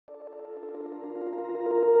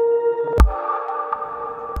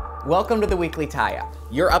Welcome to the Weekly Tie-Up,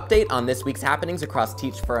 your update on this week's happenings across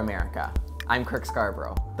Teach for America. I'm Kirk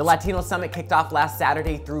Scarborough. The Latino Summit kicked off last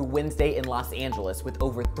Saturday through Wednesday in Los Angeles with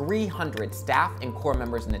over 300 staff and core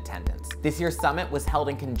members in attendance. This year's summit was held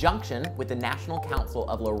in conjunction with the National Council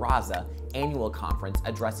of La Raza annual conference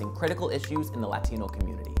addressing critical issues in the Latino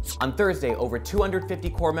community. On Thursday, over 250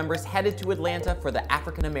 core members headed to Atlanta for the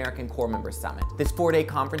African American Core Members Summit. This 4-day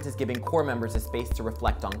conference is giving core members a space to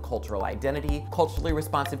reflect on cultural identity, culturally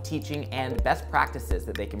responsive teaching, and best practices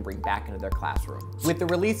that they can bring back into their classroom. With the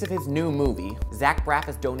release of his new movie, Zach Braff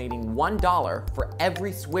is donating $1 for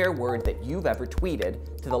every swear word that you've ever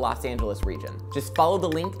tweeted to the Los Angeles region. Just follow the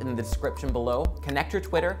link in the description below, connect your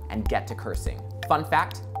Twitter, and get to cursing. Fun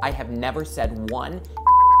fact, I have never said one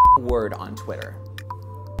word on Twitter.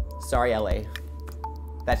 Sorry, LA.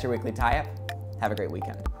 That's your Weekly Tie-Up. Have a great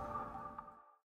weekend.